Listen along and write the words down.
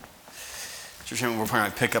Church, we're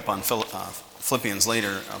probably pick up on Philippians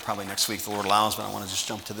later, probably next week, if the Lord allows, but I want to just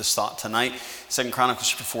jump to this thought tonight. 2 Chronicles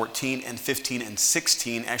chapter 14 and 15 and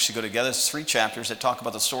 16 actually go together. It's 3 chapters that talk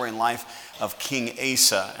about the story and life of King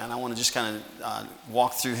Asa. And I want to just kind of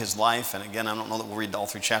walk through his life. And again, I don't know that we'll read all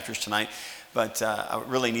 3 chapters tonight, but I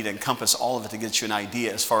really need to encompass all of it to get you an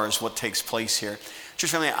idea as far as what takes place here.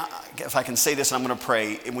 Church family, if I can say this, and I'm going to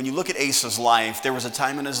pray. When you look at Asa's life, there was a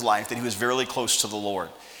time in his life that he was very close to the Lord.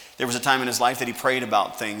 There was a time in his life that he prayed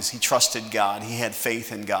about things. He trusted God. He had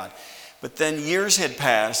faith in God. But then years had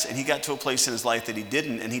passed, and he got to a place in his life that he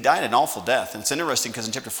didn't, and he died an awful death. And it's interesting because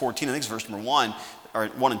in chapter 14, I think it's verse number 1, or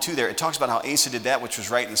 1 and 2 there, it talks about how Asa did that which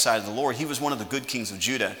was right in the sight of the Lord. He was one of the good kings of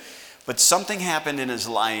Judah. But something happened in his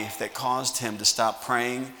life that caused him to stop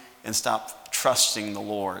praying and stop trusting the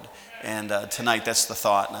Lord. And tonight, that's the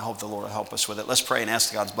thought, and I hope the Lord will help us with it. Let's pray and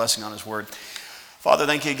ask God's blessing on his word. Father,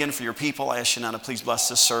 thank you again for your people. I ask you now to please bless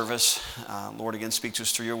this service. Lord, again, speak to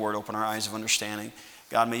us through your word. Open our eyes of understanding.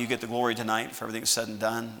 God, may you get the glory tonight for everything that's said and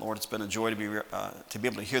done. Lord, it's been a joy to be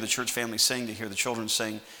able to hear the church family sing, to hear the children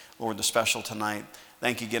sing. Lord, the special tonight.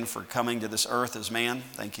 Thank you again for coming to this earth as man.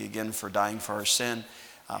 Thank you again for dying for our sin.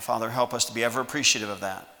 Father, help us to be ever appreciative of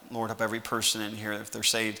that. Lord, help every person in here, if they're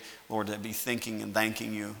saved, Lord, to be thinking and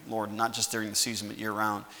thanking you, Lord, not just during the season, but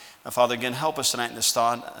year-round. Father, again, help us tonight in this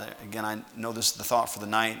thought. Again, I know this is the thought for the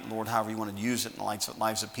night. Lord, however you want to use it in the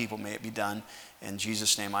lives of people, may it be done. In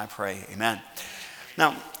Jesus' name I pray, amen.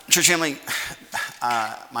 Now, church family,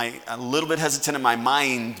 I'm a little bit hesitant in my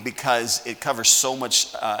mind because it covers so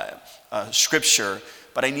much scripture.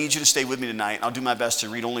 But I need you to stay with me tonight. I'll do my best to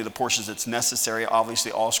read only the portions that's necessary.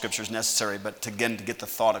 Obviously, all scripture is necessary, but again, to get the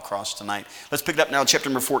thought across tonight. Let's pick it up now, chapter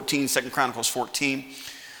number 14, 2 Chronicles 14.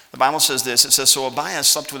 The Bible says this. It says, "So Abiah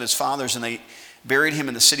slept with his fathers, and they buried him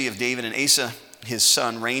in the city of David, and Asa, his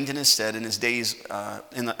son, reigned in his stead. In his days,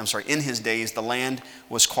 the land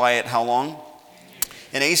was quiet." How long?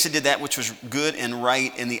 "And Asa did that which was good and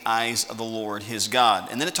right in the eyes of the Lord his God."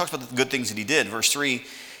 And then it talks about the good things that he did. Verse 3,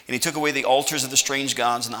 "And he took away the altars of the strange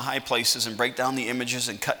gods and the high places, and brake down the images,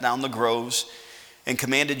 and cut down the groves, and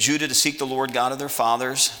commanded Judah to seek the Lord God of their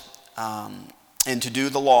fathers, and to do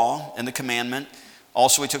the law and the commandment.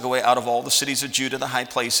 Also he took away out of all the cities of Judah the high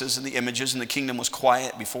places and the images, and the kingdom was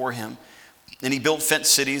quiet before him. And he built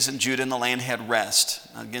fenced cities in Judah, and the land had rest."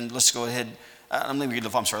 Again, let's go ahead. I'm going to read a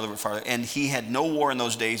little bit farther. "And he had no war in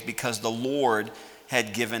those days, because the Lord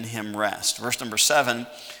had given him rest." Verse number 7,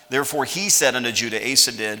 "Therefore he said unto Judah,"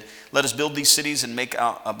 Asa did, "Let us build these cities and make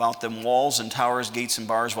about them walls and towers, gates and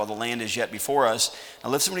bars, while the land is yet before us." Now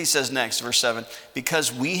listen to what he says next, verse 7.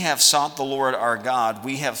 "Because we have sought the Lord our God,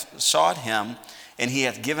 we have sought him, and he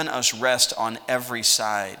hath given us rest on every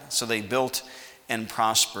side." So they built and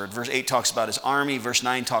prospered. Verse 8 talks about his army. Verse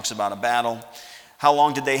 9 talks about a battle. How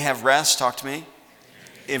long did they have rest? Talk to me.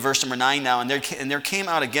 In verse number 9 now, "And there came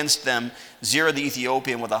out against them Zerah the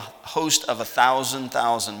Ethiopian with a host of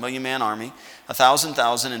 1,000,000, million-man army,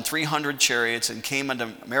 1,000,000, and 300 chariots, and came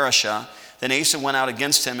unto Mareshah. Then Asa went out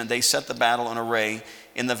against him, and they set the battle in array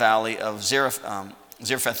in the valley of Zarephath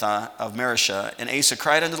of Mareshah. And Asa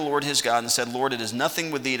cried unto the Lord his God, and said, Lord, it is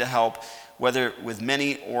nothing with thee to help, whether with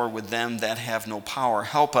many or with them that have no power.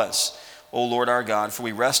 Help us, O Lord our God, for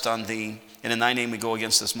we rest on thee. And in thy name we go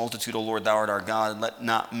against this multitude, O Lord, thou art our God. Let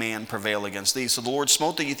not man prevail against thee." So the Lord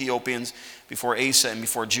smote the Ethiopians before Asa and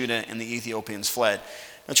before Judah, and the Ethiopians fled.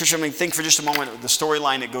 Now, church, think for just a moment of the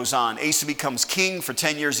storyline that goes on. Asa becomes king. For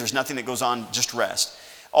 10 years, there's nothing that goes on, just rest.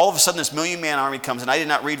 All of a sudden, this million-man army comes, and I did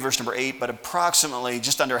not read verse number 8, but approximately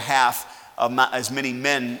just under half of as many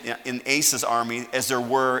men in Asa's army as there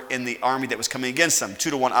were in the army that was coming against them,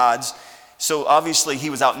 2-to-1 odds. So obviously he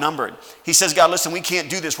was outnumbered. He says, "God, listen, we can't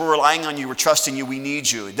do this. We're relying on you. We're trusting you. We need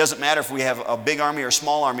you. It doesn't matter if we have a big army or a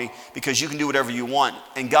small army, because you can do whatever you want."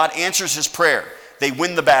 And God answers his prayer. They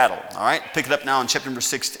win the battle. All right, pick it up now in chapter number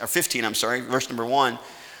 15, verse number 1.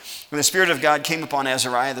 "When the Spirit of God came upon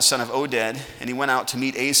Azariah, the son of Oded, and he went out to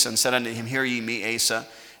meet Asa, and said unto him, Hear ye me, Asa,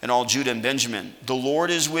 and all Judah and Benjamin. The Lord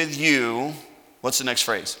is with you." What's the next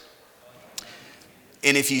phrase?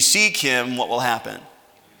 "And if ye seek him," what will happen?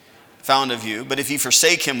 "Found of you. But if ye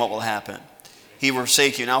forsake him," what will happen? "He will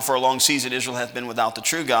forsake you. Now for a long season Israel hath been without the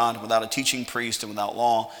true God, without a teaching priest, and without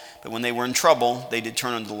law. But when they were in trouble, they did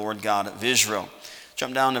turn unto the Lord God of Israel."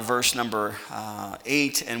 Jump down to verse number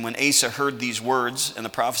 8. "And when Asa heard these words and the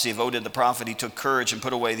prophecy of Oded the prophet, he took courage and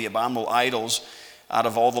put away the abominable idols out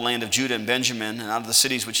of all the land of Judah and Benjamin, and out of the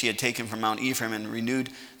cities which he had taken from Mount Ephraim, and renewed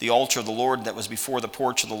the altar of the Lord that was before the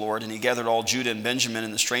porch of the Lord. And he gathered all Judah and Benjamin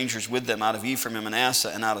and the strangers with them out of Ephraim and Manasseh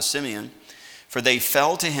and out of Simeon. For they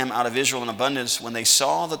fell to him out of Israel in abundance when they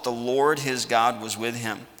saw that the Lord his God was with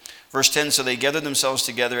him. Verse 10, so they gathered themselves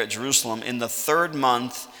together at Jerusalem in the 3rd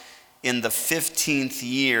month, in the 15th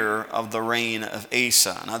year of the reign of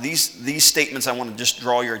Asa. Now these statements I want to just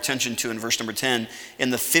draw your attention to in verse number 10, in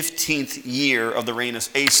the 15th year of the reign of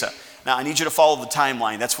Asa. Now I need you to follow the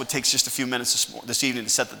timeline. That's what takes just a few minutes this evening to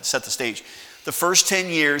set the stage. The first 10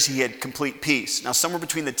 years he had complete peace. Now somewhere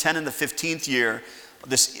between the 10th and the 15th year,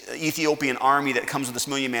 this Ethiopian army that comes with this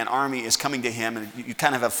 1,000,000-man army is coming to him, and you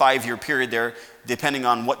kind of have a 5-year period there, depending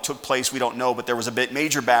on what took place, we don't know, but there was a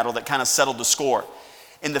major battle that kind of settled the score.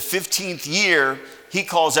 In the 15th year, he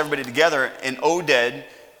calls everybody together, and Oded,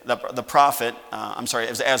 the prophet, it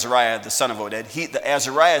was Azariah, the son of Oded, the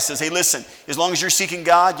Azariah says, hey, listen, as long as you're seeking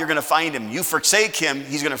God, you're going to find him. You forsake him,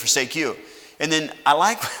 he's going to forsake you. And then I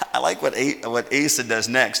like what Asa does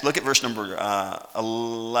next. Look at verse number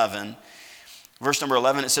 11. Verse number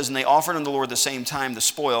 11, it says, and they offered unto the Lord the same time the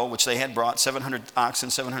spoil, which they had brought, 700 oxen,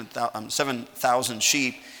 7,000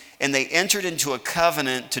 sheep, and they entered into a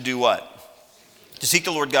covenant to do what? To seek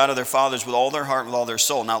the Lord God of their fathers with all their heart and with all their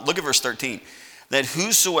soul. Now look at verse 13. That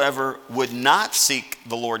whosoever would not seek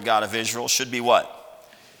the Lord God of Israel should be what?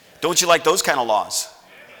 Don't you like those kind of laws?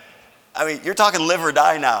 I mean, you're talking live or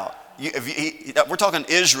die now. We're talking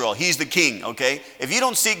Israel. He's the king, okay? If you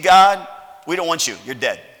don't seek God, we don't want you. You're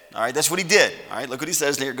dead. All right, that's what he did. All right, look what he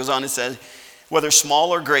says there. It goes on, it says, whether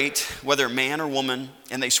small or great, whether man or woman,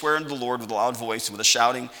 and they swear unto the Lord with a loud voice, and with a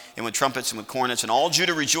shouting, and with trumpets, and with cornets, and all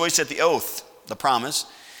Judah rejoiced at the oath, the promise.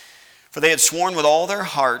 For they had sworn with all their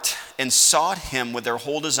heart, and sought him with their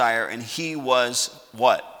whole desire, and he was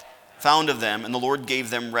what? Found of them, and the Lord gave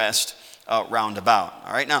them rest round about.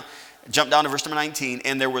 All right, now, jump down to verse number 19.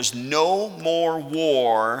 And there was no more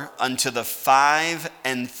war unto the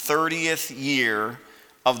 35th year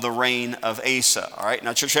of the reign of Asa. All right,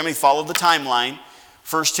 now church family, follow the timeline.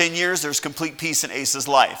 First 10 years, there's complete peace in Asa's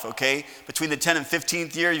life, okay? Between the 10th and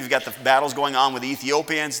 15th year, you've got the battles going on with the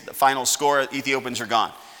Ethiopians. The final score, Ethiopians are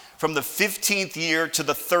gone. From the 15th year to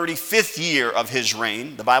the 35th year of his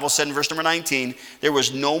reign, the Bible said in verse number 19, there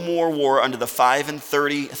was no more war unto the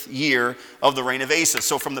 35th year of the reign of Asa.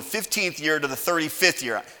 So from the 15th year to the 35th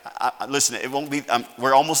year, listen, it won't be,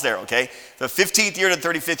 we're almost there, okay? The 15th year to the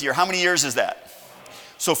 35th year, how many years is that?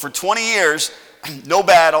 So for 20 years, no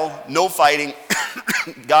battle, no fighting.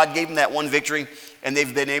 God gave them that one victory, and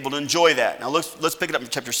they've been able to enjoy that. Now let's pick it up in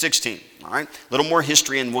chapter 16, all right? A little more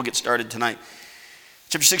history, and we'll get started tonight.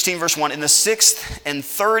 Chapter 16, verse 1, in the 6th and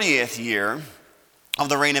 30th year of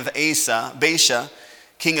the reign of Asa, Baasha,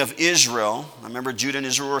 king of Israel, remember Judah and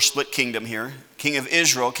Israel are a split kingdom here, king of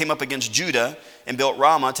Israel came up against Judah and built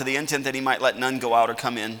Ramah to the intent that he might let none go out or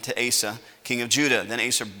come in to Asa, king of Judah. Then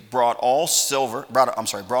Asa brought out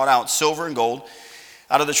silver and gold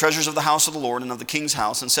out of the treasures of the house of the Lord and of the king's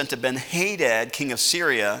house, and sent to Ben-Hadad, king of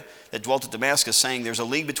Syria, that dwelt at Damascus, saying, there's a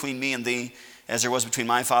league between me and thee, as there was between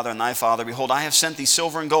my father and thy father. Behold, I have sent thee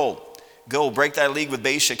silver and gold. Go, break thy league with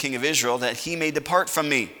Baasha, king of Israel, that he may depart from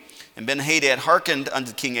me. And Ben-Hadad hearkened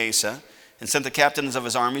unto King Asa, and sent the captains of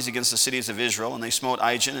his armies against the cities of Israel, and they smote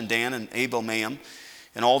Ijon and Dan and Abel-maim,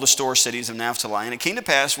 and all the store cities of Naphtali. And it came to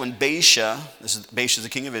pass when Baasha, this is Baasha the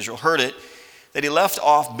king of Israel, heard it, that he left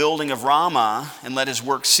off building of Ramah and let his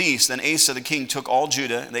work cease. Then Asa the king took all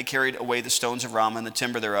Judah, and they carried away the stones of Ramah and the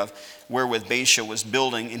timber thereof, wherewith Baasha was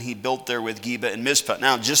building, and he built therewith Geba and Mizpah.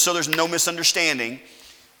 Now, just so there's no misunderstanding,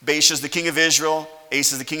 Baasha is the king of Israel, Asa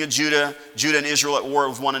is the king of Judah, Judah and Israel at war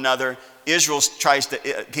with one another. King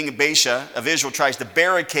of Baasha of Israel tries to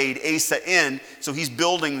barricade Asa in, so he's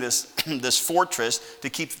building this fortress to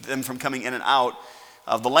keep them from coming in and out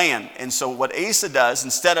of the land. And so what Asa does,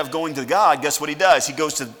 instead of going to God, guess what he does? He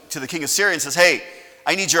goes to the king of Syria and says, hey,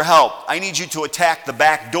 I need your help. I need you to attack the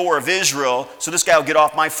back door of Israel so this guy will get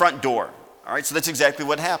off my front door. All right, so that's exactly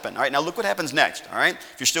what happened. All right, now look what happens next. All right,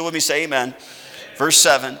 if you're still with me, say amen. Verse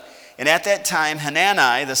 7, and at that time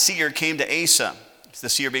Hanani the seer came to Asa, the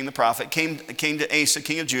seer being the prophet, came to Asa,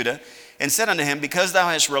 king of Judah, and said unto him, because thou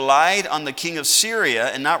hast relied on the king of Syria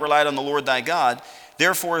and not relied on the Lord thy God,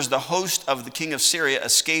 therefore is the host of the king of Syria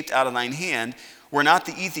escaped out of thine hand. Were not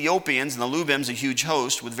the Ethiopians and the Lubims a huge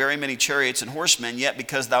host with very many chariots and horsemen, yet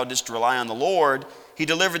because thou didst rely on the Lord, he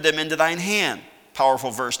delivered them into thine hand. Powerful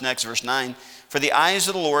verse next, verse 9. For the eyes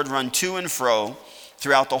of the Lord run to and fro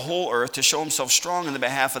throughout the whole earth to show himself strong in the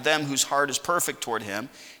behalf of them whose heart is perfect toward him.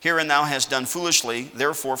 Herein thou hast done foolishly,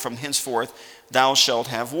 therefore from henceforth thou shalt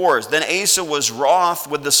have wars. Then Asa was wroth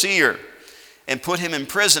with the seer, and put him in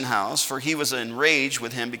prison house, for he was enraged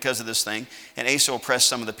with him because of this thing. And Asa oppressed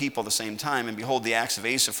some of the people at the same time. And behold, the acts of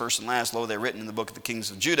Asa, first and last, lo, they're written in the book of the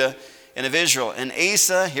kings of Judah and of Israel. And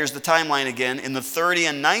Asa, here's the timeline again, in the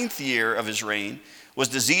 39th year of his reign, was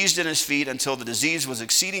diseased in his feet until the disease was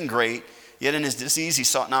exceeding great. Yet in his disease he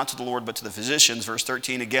sought not to the Lord but to the physicians. Verse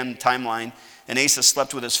 13, again, timeline. And Asa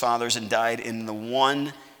slept with his fathers and died in the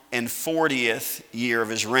 140th year of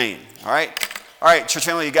his reign. All right, church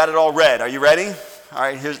family, you got it all read. Are you ready? All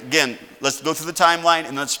right, here's again. Let's go through the timeline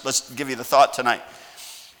and let's give you the thought tonight.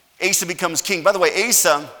 Asa becomes king. By the way,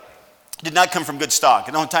 Asa did not come from good stock.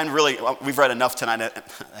 I don't have time to really, we've read enough tonight.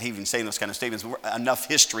 I hate even saying those kind of statements, but enough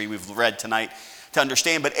history we've read tonight to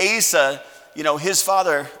understand. But Asa, his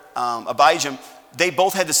father, Abijam, they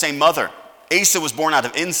both had the same mother. Asa was born out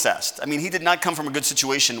of incest. I mean, he did not come from a good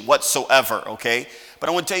situation whatsoever, okay? But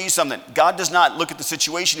I want to tell you something. God does not look at the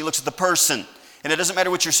situation, he looks at the person. And it doesn't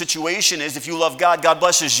matter what your situation is. If you love God, God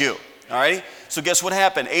blesses you. All right? So guess what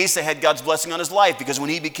happened? Asa had God's blessing on his life because when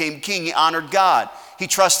he became king, he honored God. He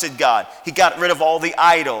trusted God. He got rid of all the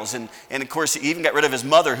idols. And of course, he even got rid of his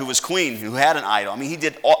mother, who was queen, who had an idol. I mean,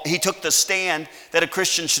 he took the stand that a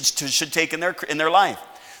Christian should take in their life.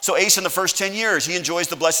 So Asa, in the first 10 years, he enjoys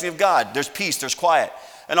the blessing of God. There's peace, there's quiet.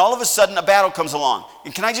 And all of a sudden, a battle comes along.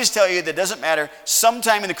 And can I just tell you that it doesn't matter.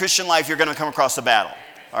 Sometime in the Christian life, you're going to come across a battle.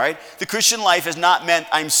 All right? The Christian life is not meant,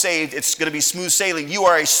 I'm saved, it's going to be smooth sailing. You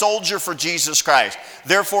are a soldier for Jesus Christ.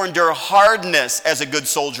 Therefore, endure hardness as a good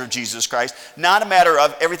soldier of Jesus Christ. Not a matter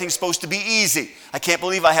of everything's supposed to be easy. I can't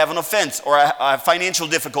believe I have an offense or I have financial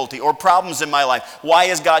difficulty or problems in my life. Why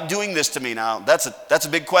is God doing this to me now? That's a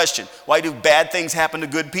big question. Why do bad things happen to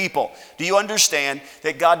good people? Do you understand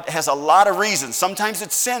that God has a lot of reasons? Sometimes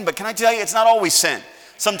it's sin, but can I tell you, it's not always sin.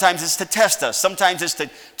 Sometimes it's to test us. Sometimes it's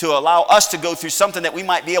to allow us to go through something that we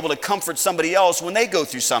might be able to comfort somebody else when they go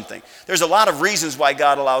through something. There's a lot of reasons why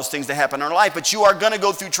God allows things to happen in our life, but you are going to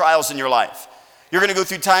go through trials in your life. You're going to go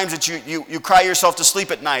through times that you cry yourself to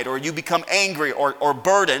sleep at night, or you become angry or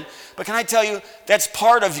burdened. But can I tell you, that's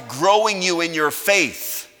part of growing you in your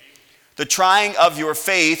faith. The trying of your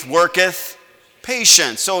faith worketh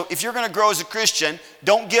patience. So if you're going to grow as a Christian,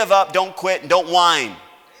 don't give up, don't quit, and don't whine.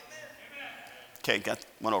 Okay, got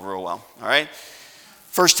one over real well. All right.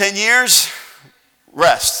 First 10 years,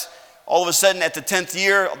 rest. All of a sudden, at the 10th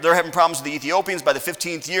year, they're having problems with the Ethiopians. By the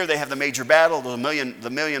 15th year, they have the major battle, the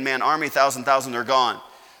million-man army, 1,000, they're gone.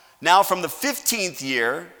 Now, from the 15th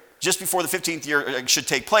year, just before the 15th year should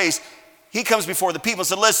take place, he comes before the people and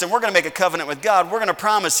said, listen, we're going to make a covenant with God. We're going to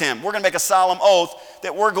promise him. We're going to make a solemn oath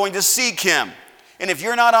that we're going to seek him. And if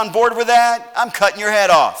you're not on board with that, I'm cutting your head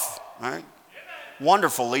off. All right? Amen.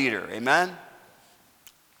 Wonderful leader. Amen?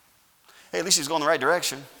 Hey, at least he's going the right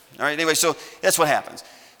direction. All right, anyway, so that's what happens.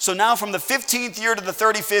 So now from the 15th year to the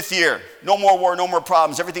 35th year, no more war, no more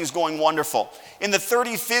problems. Everything's going wonderful. In the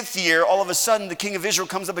 35th year, all of a sudden, the king of Israel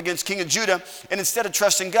comes up against king of Judah, and instead of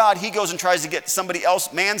trusting God, he goes and tries to get somebody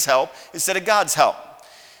else, man's help, instead of God's help.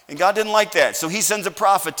 And God didn't like that, so he sends a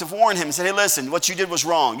prophet to warn him and said, hey, listen, what you did was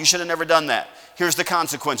wrong. You should have never done that. Here's the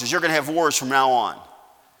consequences. You're going to have wars from now on.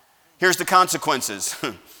 Here's the consequences.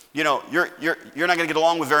 You're not going to get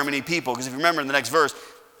along with very many people, because if you remember in the next verse,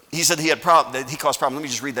 he said he caused problems. Let me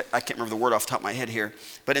just read that. I can't remember the word off the top of my head here.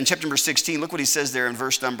 But in chapter number 16, look what he says there in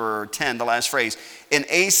verse number 10, the last phrase. And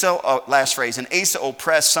Asa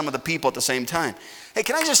oppressed some of the people at the same time. Hey,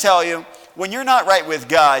 can I just tell you, when you're not right with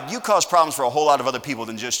God, you cause problems for a whole lot of other people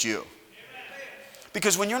than just you.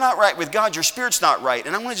 Because when you're not right with God, your spirit's not right.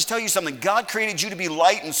 And I want to just tell you something. God created you to be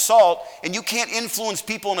light and salt, and you can't influence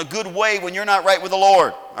people in a good way when you're not right with the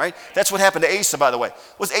Lord. All right? That's what happened to Asa, by the way.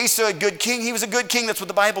 Was Asa a good king? He was a good king. That's what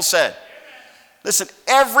the Bible said. Listen,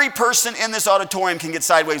 every person in this auditorium can get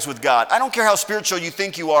sideways with God. I don't care how spiritual you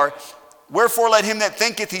think you are. Wherefore let him that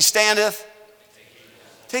thinketh he standeth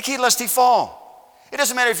take heed lest he fall. It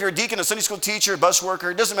doesn't matter if you're a deacon, a Sunday school teacher, a bus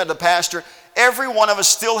worker. It doesn't matter the pastor. Every one of us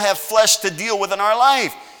still have flesh to deal with in our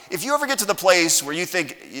life. If you ever get to the place where you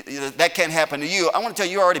think that can't happen to you, I want to tell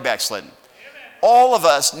you, you're already backslidden. Amen. All of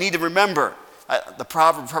us need to remember the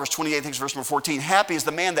Proverbs 28, I think it's verse number 14. Happy is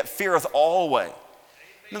the man that feareth always.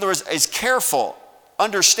 In other words, is careful,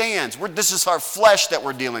 understands. This is our flesh that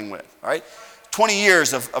we're dealing with. All right? 20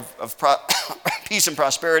 years of peace and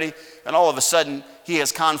prosperity, and all of a sudden he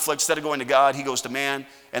has conflict. Instead of going to God, he goes to man,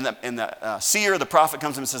 and the seer, the prophet,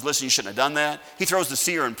 comes to him and says, listen, you shouldn't have done that. He throws the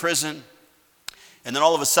seer in prison, and then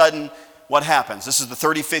all of a sudden, what happens? This is the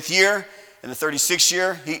 35th year. In the 36th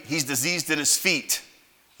year, he's diseased in his feet.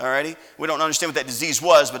 All righty? We don't understand what that disease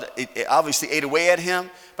was, but it obviously ate away at him.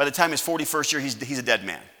 By the time his 41st year, he's a dead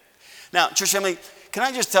man. Now, church family, can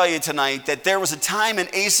I just tell you tonight that there was a time in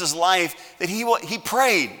Asa's life that he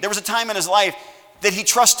prayed. There was a time in his life that he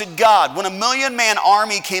trusted God. When a million-man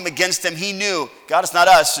army came against him, he knew, God, it's not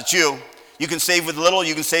us, it's you. You can save with little,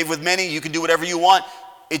 you can save with many, you can do whatever you want.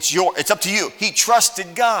 It's up to you. He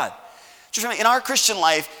trusted God. Church family, in our Christian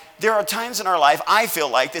life, there are times in our life, I feel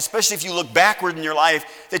like, especially if you look backward in your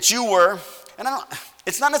life, that you were, and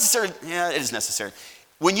it's not necessary, yeah, it is necessary,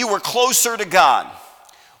 when you were closer to God,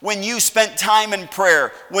 when you spent time in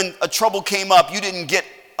prayer, when a trouble came up, you didn't get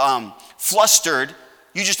flustered,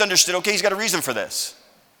 you just understood, okay, he's got a reason for this.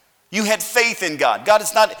 You had faith in God. God,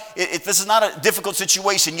 this is not a difficult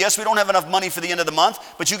situation. Yes, we don't have enough money for the end of the month,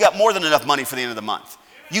 but you got more than enough money for the end of the month.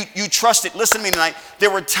 You trusted. Listen to me tonight. There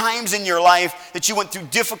were times in your life that you went through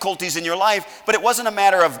difficulties in your life, but it wasn't a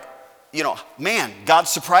matter of, man, God's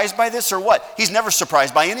surprised by this or what? He's never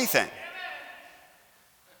surprised by anything.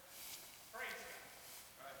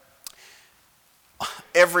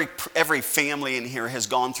 Every family in here has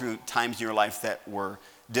gone through times in your life that were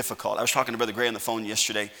difficult. I was talking to Brother Gray on the phone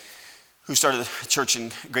yesterday, who started a church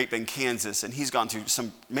in Great Bend, Kansas, and he's gone through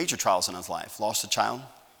some major trials in his life. Lost a child,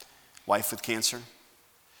 wife with cancer.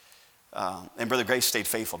 And Brother Gray stayed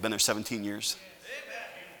faithful, been there 17 years.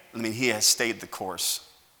 I mean, he has stayed the course.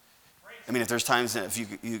 I mean, if there's times that if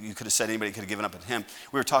you could have said anybody could have given up on him.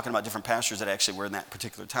 We were talking about different pastors that actually were in that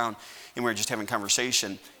particular town, and we were just having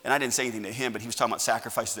conversation, and I didn't say anything to him, but he was talking about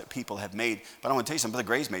sacrifices that people have made. But I want to tell you something, Brother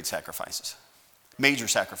Gray's made sacrifices. Major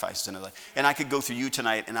sacrifices in his life. And I could go through you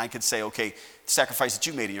tonight, and I could say, okay, the sacrifice that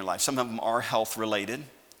you made in your life, some of them are health related,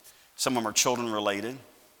 some of them are children related,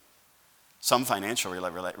 some financially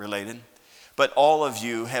related, but all of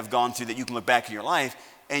you have gone through that. You can look back in your life,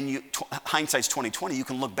 and hindsight's 20/20. You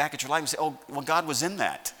can look back at your life and say, oh, well, God was in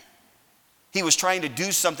that. He was trying to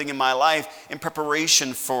do something in my life in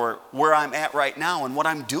preparation for where I'm at right now and what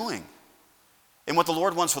I'm doing and what the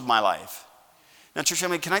Lord wants with my life. Now, church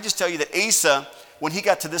family, can I just tell you that Asa, when he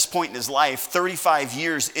got to this point in his life, 35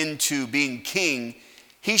 years into being king,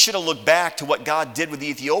 he should have looked back to what God did with the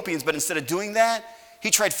Ethiopians, but instead of doing that, he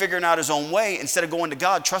tried figuring out his own way instead of going to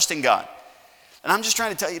God, trusting God. And I'm just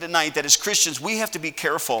trying to tell you tonight that as Christians, we have to be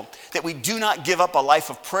careful that we do not give up a life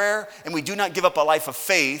of prayer and we do not give up a life of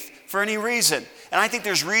faith for any reason. And I think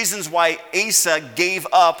there's reasons why Asa gave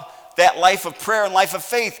up that life of prayer and life of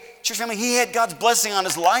faith. Church family, he had God's blessing on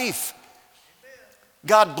his life.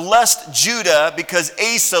 God blessed Judah because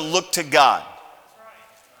Asa looked to God.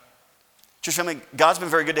 Church family, God's been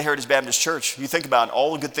very good to Heritage Baptist Church. You think about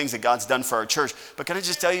all the good things that God's done for our church. But can I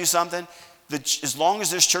just tell you something? As long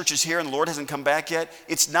as this church is here and the Lord hasn't come back yet,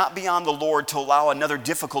 it's not beyond the Lord to allow another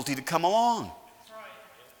difficulty to come along.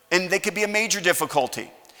 And they could be a major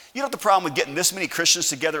difficulty. You know what the problem with getting this many Christians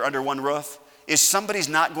together under one roof is somebody's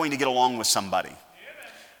not going to get along with somebody.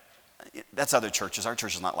 That's other churches. Our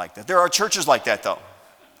church is not like that. There are churches like that, though.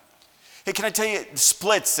 Hey, can I tell you,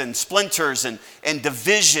 splits and splinters and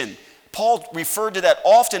division. Paul referred to that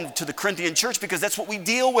often to the Corinthian church because that's what we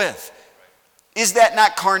deal with. Is that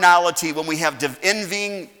not carnality when we have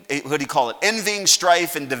envying, what do you call it? Envying,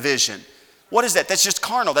 strife, and division. What is that? That's just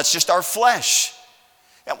carnal. That's just our flesh.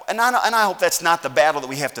 And I hope that's not the battle that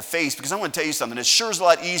we have to face, because I want to tell you something. It sure is a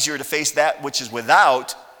lot easier to face that which is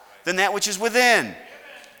without than that which is within.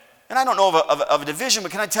 And I don't know of a division,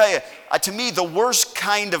 but can I tell you, to me, the worst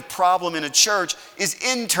kind of problem in a church is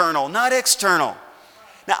internal, not external.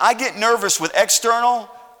 Now, I get nervous with external,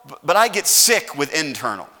 but I get sick with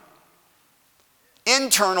internal.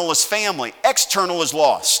 Internal is family. External is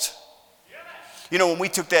lost. You know, when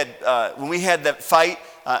we had that fight,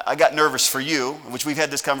 I got nervous for you, which we've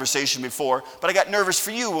had this conversation before, but I got nervous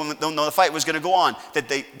for you when the fight was going to go on, that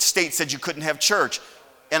the state said you couldn't have church.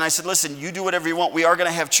 And I said, listen, you do whatever you want. We are going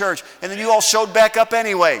to have church. And then you all showed back up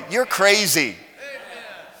anyway. You're crazy.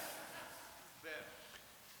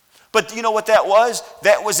 But you know what that was?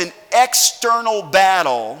 That was an external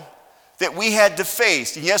battle that we had to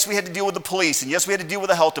face. And yes, we had to deal with the police. And yes, we had to deal with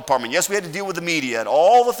the health department. Yes, we had to deal with the media and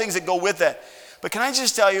all the things that go with that. But can I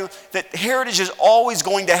just tell you that Heritage is always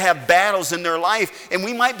going to have battles in their life, and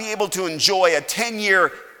we might be able to enjoy a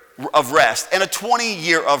 10-year of rest and a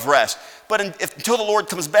 20-year of rest. But until the Lord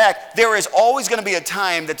comes back, there is always going to be a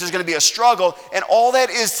time that there's going to be a struggle, and all that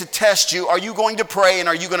is to test you. Are you going to pray, and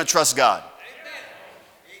are you going to trust God?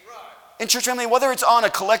 In church family, whether it's on a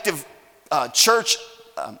collective church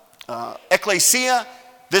ecclesia,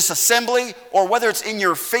 this assembly, or whether it's in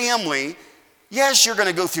your family, yes, you're going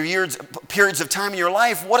to go through periods of time in your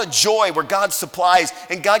life. What a joy where God supplies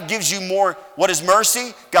and God gives you more. What is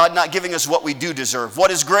mercy? God not giving us what we do deserve.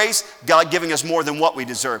 What is grace? God giving us more than what we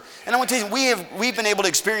deserve. And I want to tell you, we've been able to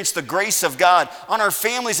experience the grace of God on our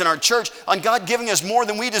families and our church, on God giving us more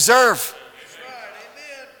than we deserve.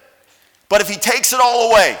 But if He takes it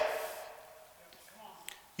all away,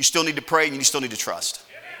 you still need to pray and you still need to trust.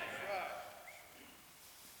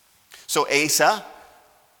 So Asa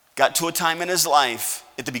got to a time in his life,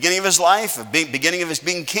 at the beginning of his life, beginning of his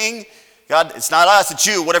being king, God, it's not us, it's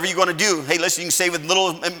you. Whatever you're going to do. Hey, listen, you can save with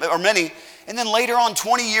little or many. And then later on,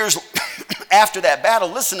 20 years after that battle,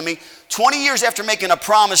 listen to me, 20 years after making a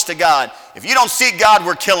promise to God, if you don't seek God,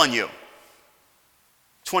 we're killing you.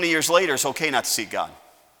 20 years later, it's okay not to seek God.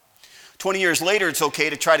 20 years later, it's okay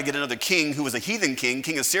to try to get another king who was a heathen king,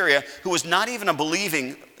 king of Syria, who was not even a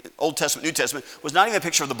believing, Old Testament, New Testament, was not even a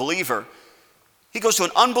picture of the believer. He goes to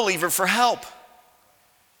an unbeliever for help.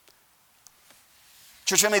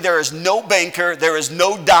 Church family, there is no banker, there is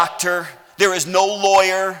no doctor, there is no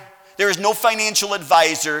lawyer, there is no financial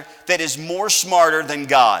advisor that is more smarter than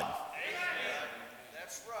God.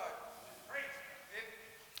 That's right.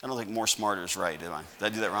 I don't think more smarter is right, am I? Did I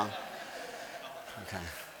do that wrong? Okay.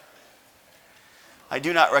 I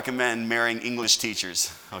do not recommend marrying English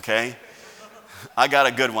teachers, okay? I got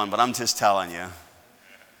a good one, but I'm just telling you.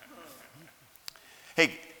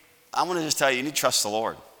 Hey, I want to just tell you, you need to trust the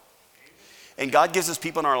Lord. And God gives us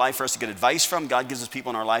people in our life for us to get advice from. God gives us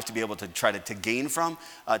people in our life to be able to try to gain from,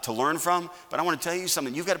 to learn from. But I want to tell you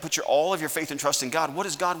something. You've got to put all of your faith and trust in God. What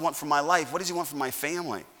does God want from my life? What does he want from my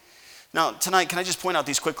family? Now, tonight, can I just point out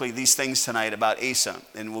these things tonight about Asa,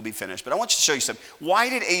 and we'll be finished. But I want you to show you something. Why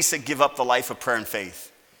did Asa give up the life of prayer and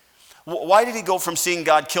faith? Why did he go from seeing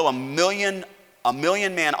God kill a million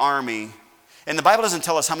man army? And the Bible doesn't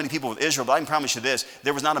tell us how many people with Israel, but I can promise you this,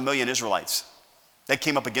 there was not 1 million Israelites that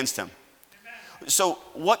came up against him. So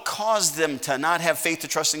what caused them to not have faith to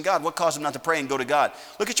trust in God? What caused them not to pray and go to God?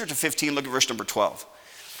 Look at chapter 15, look at verse number 12.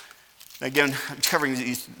 Again, I'm covering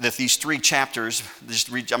these 3 chapters. I'm just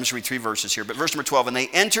going to read 3 verses here. But verse number 12, and they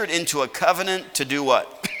entered into a covenant to do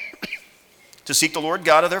what? To seek the Lord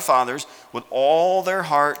God of their fathers with all their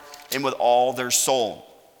heart and with all their soul.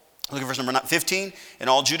 Look at verse number 15. And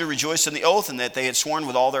all Judah rejoiced in the oath, and that they had sworn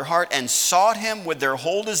with all their heart, and sought him with their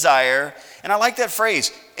whole desire. And I like that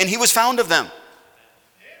phrase. And he was found of them.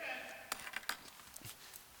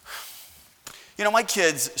 You know, my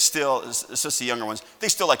kids still, especially the younger ones, they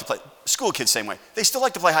still like to play. School kids, same way. They still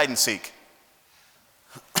like to play hide and seek.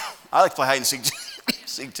 I like to play hide and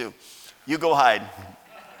seek too. You go hide.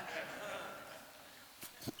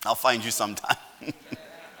 I'll find you sometime.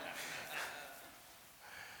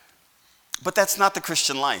 But that's not the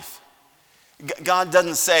Christian life. God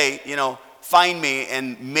doesn't say, find me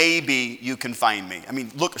and maybe you can find me. I mean,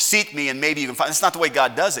 look, seek me and maybe you can find me. That's not the way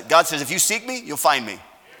God does it. God says, if you seek me, you'll find me.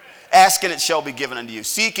 Ask and it shall be given unto you.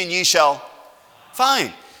 Seek and ye shall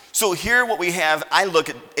find. So here what we have, I look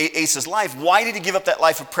at Asa's life. Why did he give up that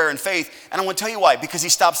life of prayer and faith? And I want to tell you why. Because he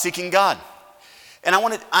stopped seeking God. And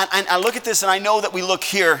I look at this and I know that we look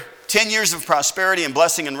here, 10 years of prosperity and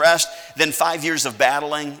blessing and rest, then 5 years of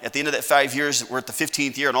battling. At the end of that 5 years, we're at the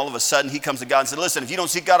 15th year, and all of a sudden he comes to God and said, listen, if you don't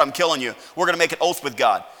seek God, I'm killing you. We're going to make an oath with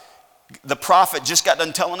God. The prophet just got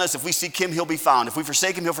done telling us if we seek him, he'll be found. If we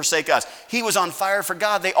forsake him, he'll forsake us. He was on fire for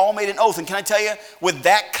God. They all made an oath. And can I tell you, with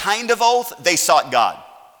that kind of oath, they sought God.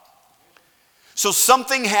 So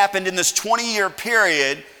something happened in this 20-year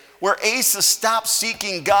period where Asa stopped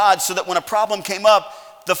seeking God, so that when a problem came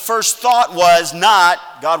up, the first thought was not,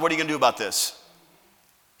 God, what are you going to do about this?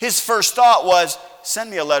 His first thought was,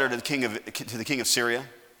 send me a letter to the king of Syria.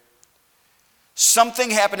 Something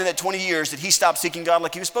happened in that 20 years that he stopped seeking God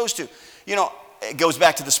like he was supposed to. It goes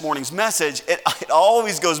back to this morning's message. It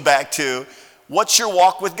always goes back to, what's your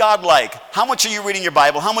walk with God like? How much are you reading your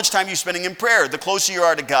Bible? How much time are you spending in prayer? The closer you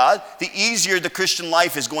are to God, the easier the Christian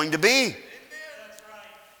life is going to be.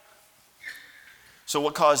 So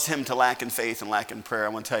what caused him to lack in faith and lack in prayer? I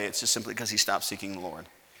want to tell you, it's just simply because he stopped seeking the Lord.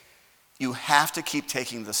 You have to keep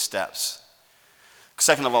taking the steps.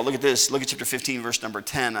 Second of all, look at this. Look at chapter 15, verse number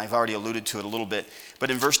 10. I've already alluded to it a little bit. But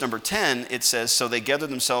in verse number 10, it says, so they gathered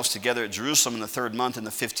themselves together at Jerusalem in the 3rd month in the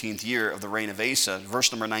 15th year of the reign of Asa.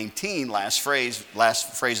 Verse number 19, last phrase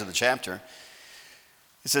of the chapter.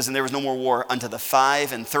 It says, and there was no more war unto the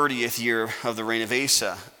 35th year of the reign of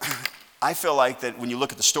Asa. I feel like that when you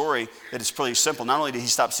look at the story, that it's pretty simple. Not only did he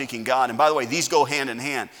stop seeking God, and by the way, these go hand in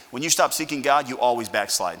hand. When you stop seeking God, you always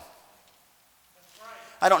backslide.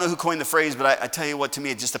 I don't know who coined the phrase, but I tell you what, to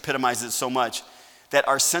me, it just epitomizes it so much, that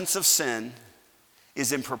our sense of sin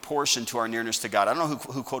is in proportion to our nearness to God. I don't know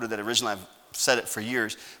who quoted that originally. I've said it for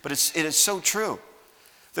years, but it is so true.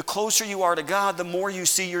 The closer you are to God, the more you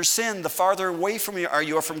see your sin. The farther away from you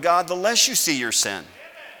are from God, the less you see your sin.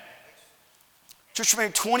 Church,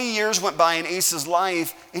 20 years went by in Asa's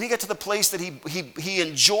life, and he got to the place that he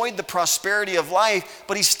enjoyed the prosperity of life,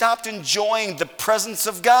 but he stopped enjoying the presence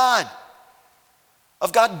of God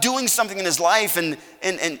doing something in his life and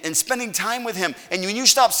spending time with him. And when you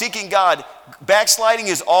stop seeking God, backsliding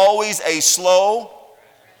is always a slow,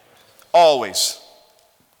 always.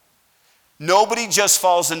 Nobody just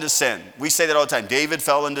falls into sin. We say that all the time. David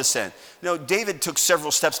fell into sin. No, David took several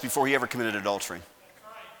steps before he ever committed adultery.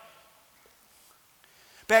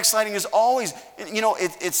 Backsliding is always,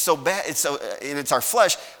 it's so bad, and it's our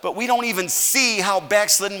flesh, but we don't even see how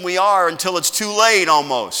backslidden we are until it's too late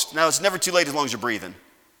almost. Now, it's never too late as long as you're breathing.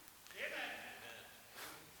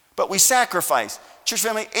 But we sacrifice. Church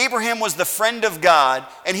family, Abraham was the friend of God,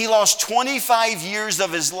 and he lost 25 years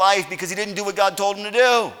of his life because he didn't do what God told him to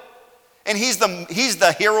do. And he's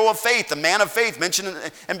the hero of faith, the man of faith mentioned,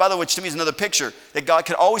 and by the way, which to me is another picture, that God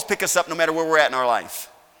can always pick us up no matter where we're at in our life.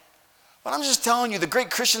 But I'm just telling you, the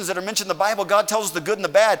great Christians that are mentioned in the Bible, God tells us the good and the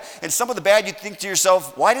bad. And some of the bad, you think to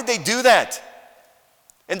yourself, why did they do that?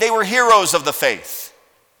 And they were heroes of the faith.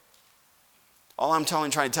 All I'm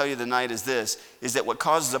trying to tell you tonight is this, is that what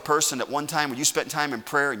causes a person at one time when you spent time in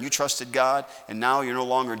prayer and you trusted God and now you're no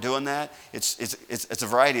longer doing that, it's a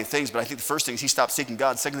variety of things. But I think the first thing is he stopped seeking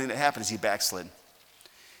God. The second thing that happened is he backslid.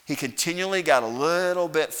 He continually got a little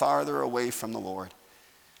bit farther away from the Lord.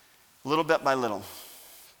 Little bit by little.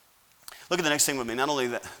 Look at the next thing with me. Not only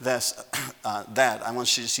that, I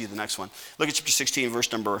want you to see the next one. Look at chapter 16,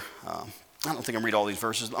 verse number, I don't think I'm read all these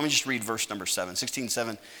verses. Let me just read verse number 7,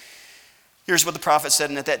 16:7. Here's what the prophet said,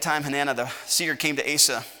 and at that time Hananiah the seer came to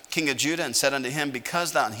Asa, king of Judah, and said unto him,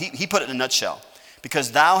 because thou, he put it in a nutshell,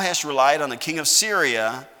 because thou hast relied on the king of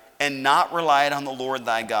Syria and not relied on the Lord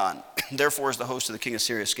thy God. Therefore is the host of the king of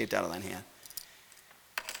Syria escaped out of thine hand.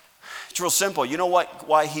 It's real simple. You know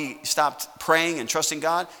why he stopped praying and trusting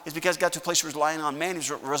God? It's because he got to a place where he was relying on man.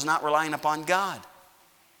 He was not relying upon God.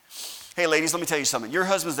 Hey, ladies, let me tell you something. Your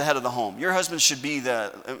husband's the head of the home. Your husband should be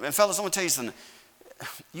and fellas, let me tell you something.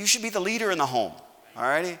 You should be the leader in the home, all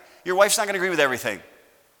righty? Your wife's not going to agree with everything,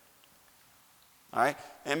 all right?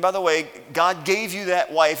 And by the way, God gave you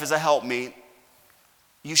that wife as a helpmeet.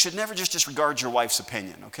 You should never just disregard your wife's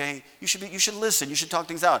opinion, okay? You should listen. You should talk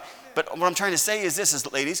things out. But what I'm trying to say is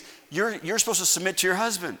this, ladies, you're supposed to submit to your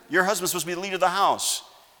husband. Your husband's supposed to be the leader of the house.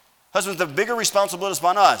 Husband's the bigger responsibility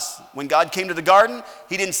upon us. When God came to the garden,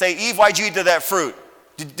 he didn't say, Eve, why'd you eat of that fruit?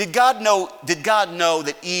 Did God know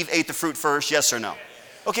that Eve ate the fruit first, yes or no?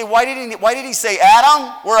 Okay, why did he say,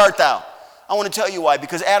 Adam, where art thou? I want to tell you why.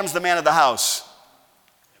 Because Adam's the man of the house.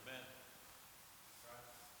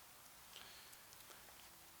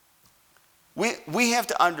 We have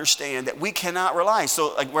to understand that we cannot rely.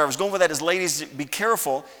 So like where I was going with that is, ladies, be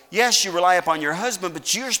careful. Yes, you rely upon your husband,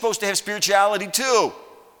 but you're supposed to have spirituality too.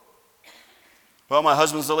 Well, my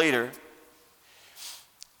husband's the leader.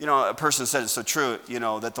 You know, a person said it's so true,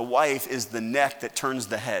 that the wife is the neck that turns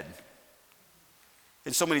the head.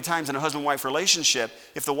 And so many times in a husband-wife relationship,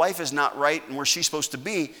 if the wife is not right and where she's supposed to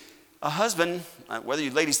be, a husband, whether you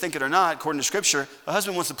ladies think it or not, according to Scripture, a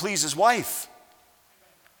husband wants to please his wife.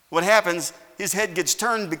 What happens, his head gets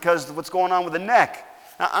turned because of what's going on with the neck.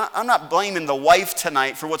 Now, I'm not blaming the wife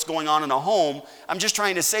tonight for what's going on in a home. I'm just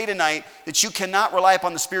trying to say tonight that you cannot rely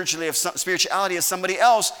upon the spirituality of somebody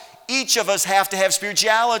else. Each of us have to have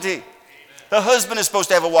spirituality. Amen. The husband is supposed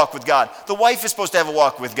to have a walk with God. The wife is supposed to have a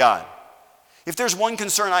walk with God. If there's one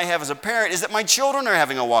concern I have as a parent, is that my children are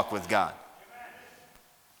having a walk with God.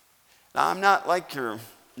 Now, I'm not like your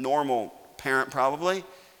normal parent probably.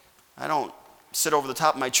 I don't sit over the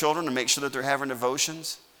top of my children and make sure that they're having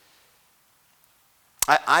devotions.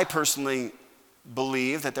 I personally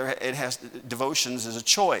believe that devotions is a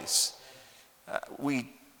choice.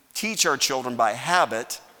 We teach our children by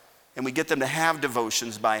habit, and we get them to have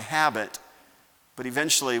devotions by habit, but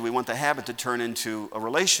eventually we want the habit to turn into a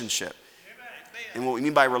relationship. And what we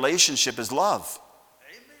mean by relationship is love.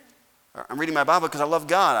 Amen. I'm reading my Bible because I love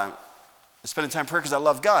God. I'm spending time in prayer because I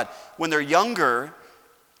love God. When they're younger,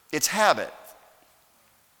 it's habit.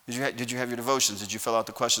 Did you have your devotions? Did you fill out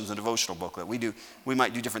the questions in the devotional booklet? We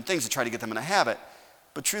might do different things to try to get them in a habit.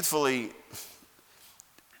 But truthfully,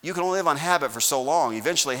 you can only live on habit for so long.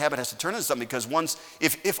 Eventually, habit has to turn into something, because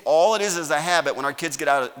if all it is a habit, when our kids get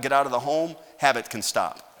out of the home, habit can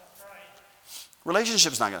stop.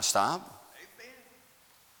 Relationship's not going to stop.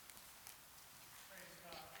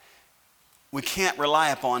 We can't rely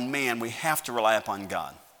upon man. We have to rely upon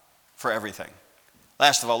God for everything.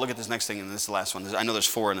 Last of all, look at this next thing, and this is the last one. I know there's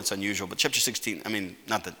 4, and it's unusual, but chapter 16,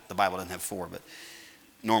 not that the Bible doesn't have 4, but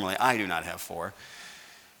normally I do not have 4.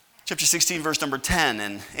 Chapter 16, verse number 10,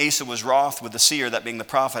 and Asa was wroth with the seer, that being the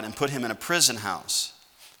prophet, and put him in a prison house,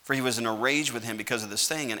 for he was in a rage with him because of this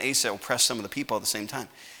thing, and Asa oppressed some of the people at the same time.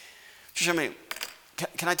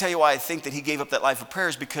 Can I tell you why I think that he gave up that life of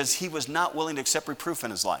prayers? Because he was not willing to accept reproof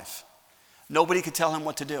in his life. Nobody could tell him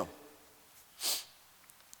what to do.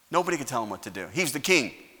 Nobody could tell him what to do. He's the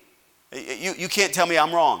king. You can't tell me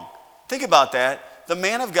I'm wrong. Think about that. the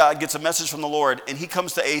man of God gets a message from the Lord, and he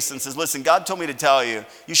comes to Asa and says, listen, God told me to tell you,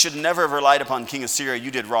 you should never have relied upon King of Syria.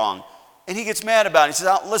 You did wrong. And he gets mad about it. He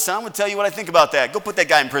says, listen, I'm going to tell you what I think about that. Go put that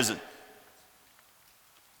guy in prison.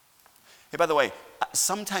 Hey, by the way,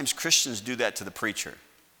 sometimes Christians do that to the preacher.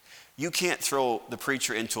 You can't throw the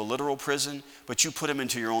preacher into a literal prison, but you put him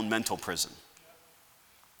into your own mental prison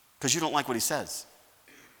because you don't like what he says.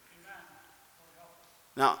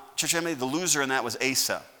 Now, church family, the loser in that was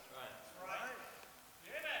Asa.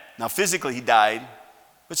 Now, physically he died,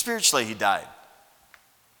 but spiritually he died.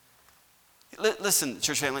 Listen,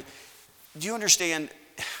 church family, do you understand?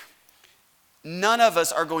 None of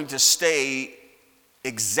us are going to stay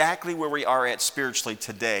exactly where we are at spiritually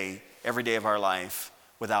today, every day of our life,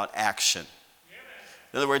 without action.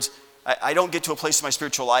 In other words, I don't get to a place in my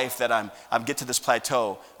spiritual life that I get to this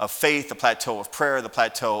plateau of faith, the plateau of prayer, the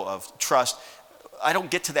plateau of trust. I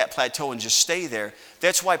don't get to that plateau and just stay there.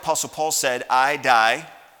 That's why Apostle Paul said, I die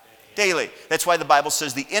daily. That's why the Bible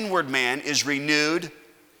says the inward man is renewed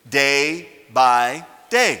day by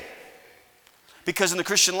day. Because in the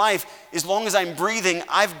Christian life, as long as I'm breathing,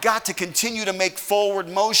 I've got to continue to make forward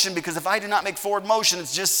motion, because if I do not make forward motion,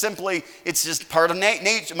 it's just part of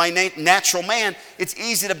my natural man. It's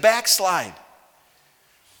easy to backslide.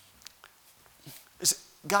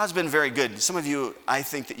 God's been very good. Some of you, I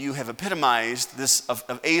think that you have epitomized this of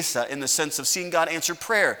Asa in the sense of seeing God answer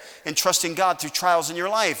prayer and trusting God through trials in your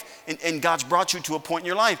life. And God's brought you to a point in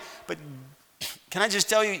your life. But can I just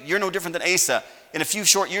tell you, you're no different than Asa. In a few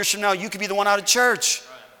short years from now, you could be the one out of church.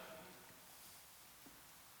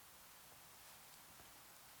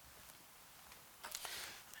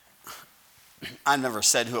 I've never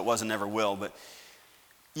said who it was and never will, but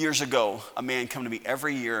years ago, a man came to me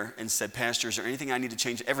every year and said, Pastor, is there anything I need to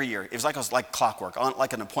change? Every year. It was like clockwork,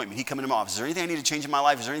 like an appointment. He'd come into my office. Is there anything I need to change in my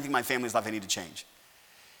life? Is there anything in my family's life I need to change?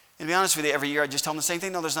 And to be honest with you, every year I just tell him the same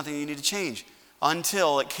thing. No, there's nothing you need to change.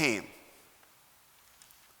 Until it came.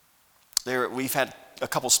 We've had a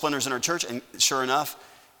couple splinters in our church, and sure enough,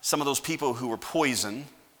 some of those people who were poisoned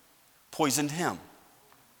him.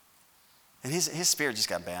 And his spirit just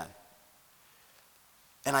got bad.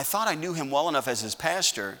 And I thought I knew him well enough as his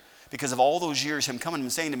pastor, because of all those years, him coming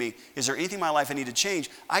and saying to me, is there anything in my life I need to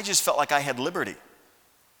change? I just felt like I had liberty.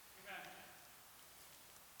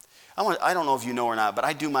 I don't know if you know or not, but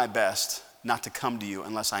I do my best not to come to you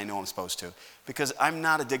unless I know I'm supposed to, because I'm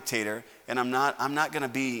not a dictator, and I'm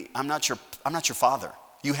not your father.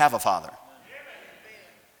 You have a father.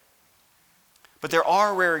 But there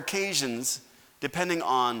are rare occasions, depending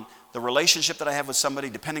on the relationship that I have with somebody,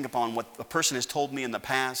 depending upon what a person has told me in the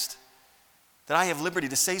past, that I have liberty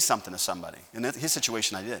to say something to somebody. In his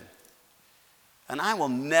situation, I did. And I will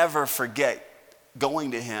never forget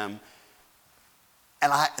going to him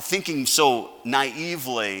and thinking so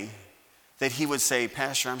naively that he would say,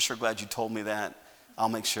 Pastor, I'm sure glad you told me that. I'll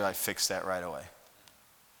make sure I fix that right away.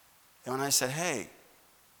 And when I said, hey,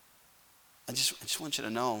 I just want you to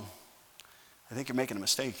know, I think you're making a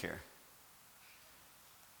mistake here.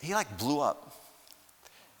 He blew up.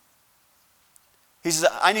 He says,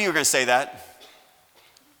 I knew you were going to say that.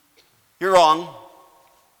 You're wrong.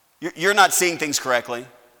 You're not seeing things correctly.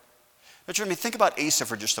 But think about Asa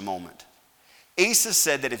for just a moment. Asa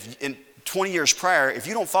said that if in 20 years prior, if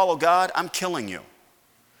you don't follow God, I'm killing you.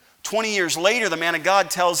 20 years later, the man of God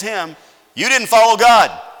tells him, you didn't follow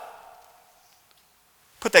God.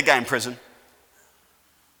 Put that guy in prison.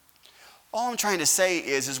 All I'm trying to say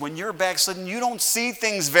is when you're backslidden, you don't see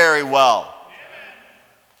things very well.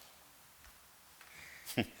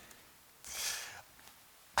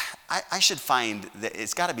 I should find that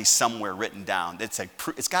it's got to be somewhere written down.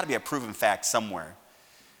 It's got to be a proven fact somewhere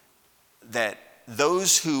that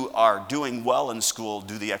those who are doing well in school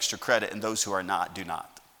do the extra credit, and those who are not do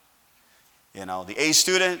not. You know, the A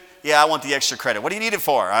student, yeah, I want the extra credit. What do you need it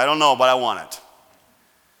for? I don't know, but I want it.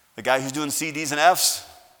 The guy who's doing C, D's, and F's,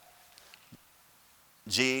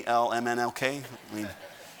 G, L, M, N, L, K.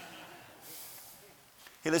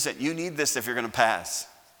 Hey, listen, you need this if you're going to pass.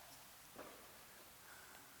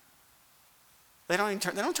 They don't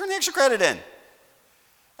turn the extra credit in.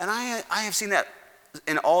 And I have seen that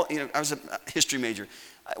in all, I was a history major.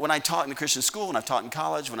 When I taught in the Christian school, when I've taught in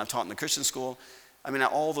college, when I've taught in the Christian school,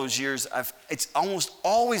 all those years, it's almost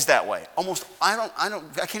always that way. I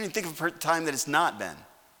can't even think of a time that it's not been.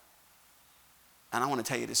 And I want to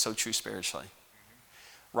tell you, it is so true spiritually.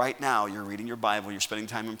 Right now, you're reading your Bible, you're spending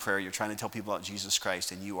time in prayer, you're trying to tell people about Jesus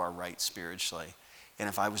Christ, and you are right spiritually. And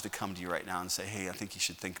if I was to come to you right now and say, hey, I think you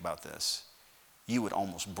should think about this, you would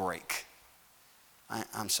almost break.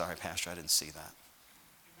 I'm sorry, Pastor, I didn't see that.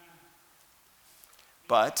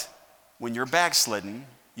 But when you're backslidden,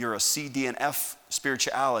 you're a C, D, and F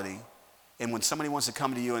spirituality, and when somebody wants to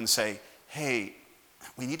come to you and say, hey,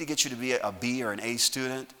 we need to get you to be a B or an A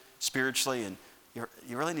student spiritually, and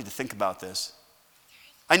you really need to think about this.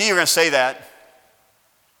 I knew you were going to say that.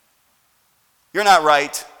 You're not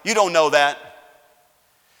right. You don't know that.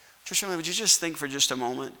 Church family, would you just think for just a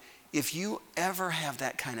moment? If you ever have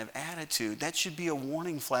that kind of attitude, that should be a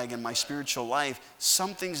warning flag in my spiritual life.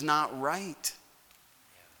 Something's not right.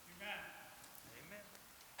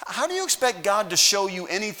 How do you expect God to show you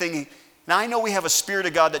anything? Now, I know we have a Spirit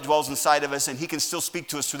of God that dwells inside of us, and He can still speak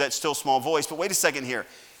to us through that still small voice. But wait a second here.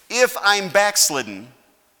 If I'm backslidden,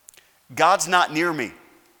 God's not near me.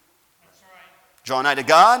 That's right. Draw nigh to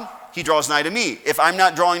God, He draws nigh to me. If I'm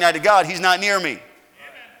not drawing nigh to God, He's not near me. Amen.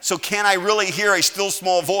 So can I really hear a still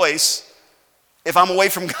small voice if I'm away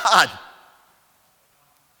from God?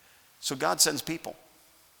 So God sends people.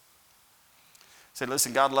 Say,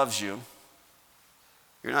 listen, God loves you.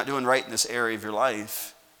 You're not doing right in this area of your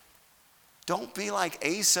life. Don't be like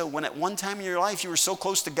Asa, when at one time in your life you were so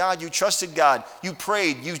close to God, you trusted God, you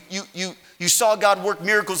prayed, you saw God work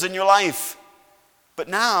miracles in your life. But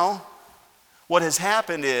now, what has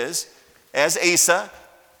happened is, as Asa,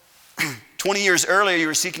 20 years earlier you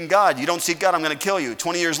were seeking God. You don't seek God, I'm going to kill you.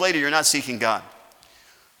 20 years later, you're not seeking God.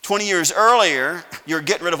 20 years earlier, you're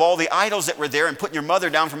getting rid of all the idols that were there and putting your mother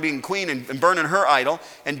down from being queen and burning her idol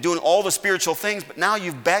and doing all the spiritual things. But now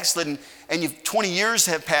you've backslidden and 20 years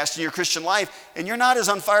have passed in your Christian life and you're not as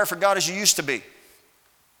on fire for God as you used to be.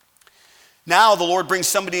 Now the Lord brings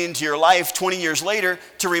somebody into your life 20 years later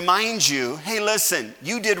to remind you, hey, listen,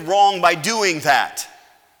 you did wrong by doing that.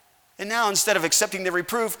 And now instead of accepting the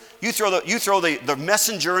reproof, you throw the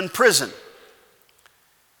messenger in prison.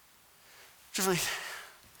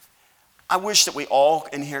 I wish that we all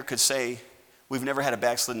in here could say we've never had a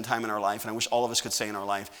backslidden time in our life, and I wish all of us could say in our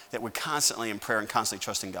life that we're constantly in prayer and constantly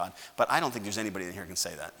trusting God. But I don't think there's anybody in here who can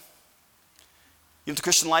say that. You know what the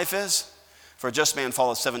Christian life is? For a just man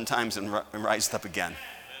falleth 7 times and riseth up again.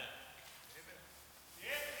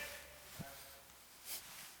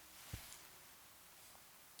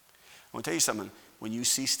 I want to tell you something. When you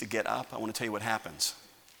cease to get up, I want to tell you what happens.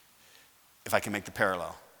 If I can make the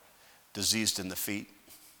parallel. Diseased in the feet.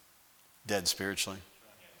 Dead spiritually.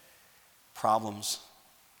 Problems.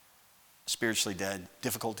 Spiritually dead.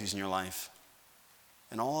 Difficulties in your life.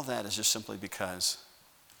 And all of that is just simply because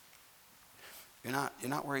you're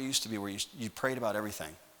not where you used to be, where you prayed about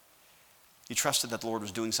everything. You trusted that the Lord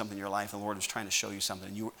was doing something in your life, and the Lord was trying to show you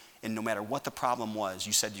something. And no matter what the problem was,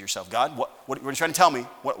 you said to yourself, God, what are you trying to tell me?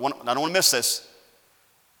 I don't want to miss this.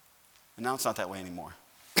 And now it's not that way anymore.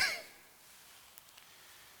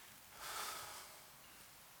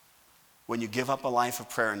 When you give up a life of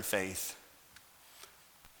prayer and faith.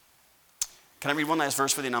 Can I read one last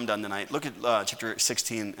verse with you and I'm done tonight? Look at chapter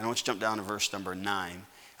 16, and I want you to jump down to verse number 9.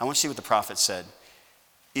 I want you to see what the prophet said.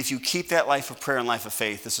 If you keep that life of prayer and life of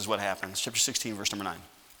faith, this is what happens. Chapter 16, verse number 9.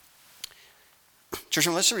 Church,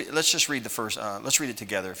 let's just read the first, let's read it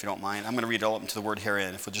together if you don't mind. I'm going to read all up to the word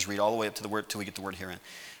herein. If we'll just read all the way up to the word till we get the word herein.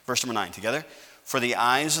 Verse number 9, together. For the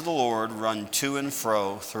eyes of the Lord run to and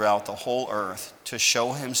fro throughout the whole earth to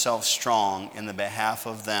show himself strong in the behalf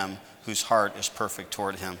of them whose heart is perfect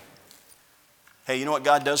toward him. Hey, you know what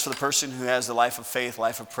God does for the person who has the life of faith,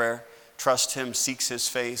 life of prayer? Trusts him, seeks his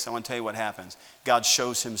face. I want to tell you what happens. God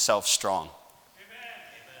shows himself strong.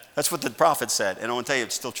 Amen. That's what the prophet said. And I want to tell you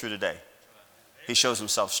it's still true today. He shows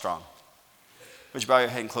himself strong. Would you bow your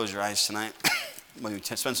head and close your eyes tonight? When we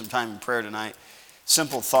spend some time in prayer tonight.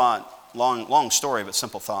 Simple thought. Long story, but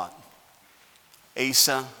simple thought.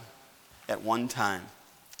 Asa, at one time,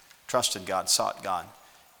 trusted God, sought God.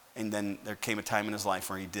 And then there came a time in his life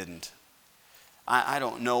where he didn't. I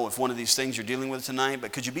don't know if one of these things you're dealing with tonight,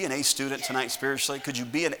 but could you be an A student tonight spiritually? Could you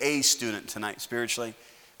be an A student tonight spiritually?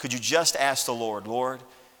 Could you just ask the Lord, Lord,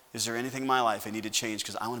 is there anything in my life I need to change?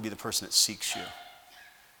 Because I want to be the person that seeks you.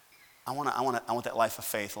 I want that life of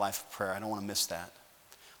faith, life of prayer. I don't want to miss that.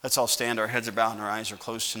 Let's all stand. Our heads are bowed and our eyes are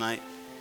closed tonight.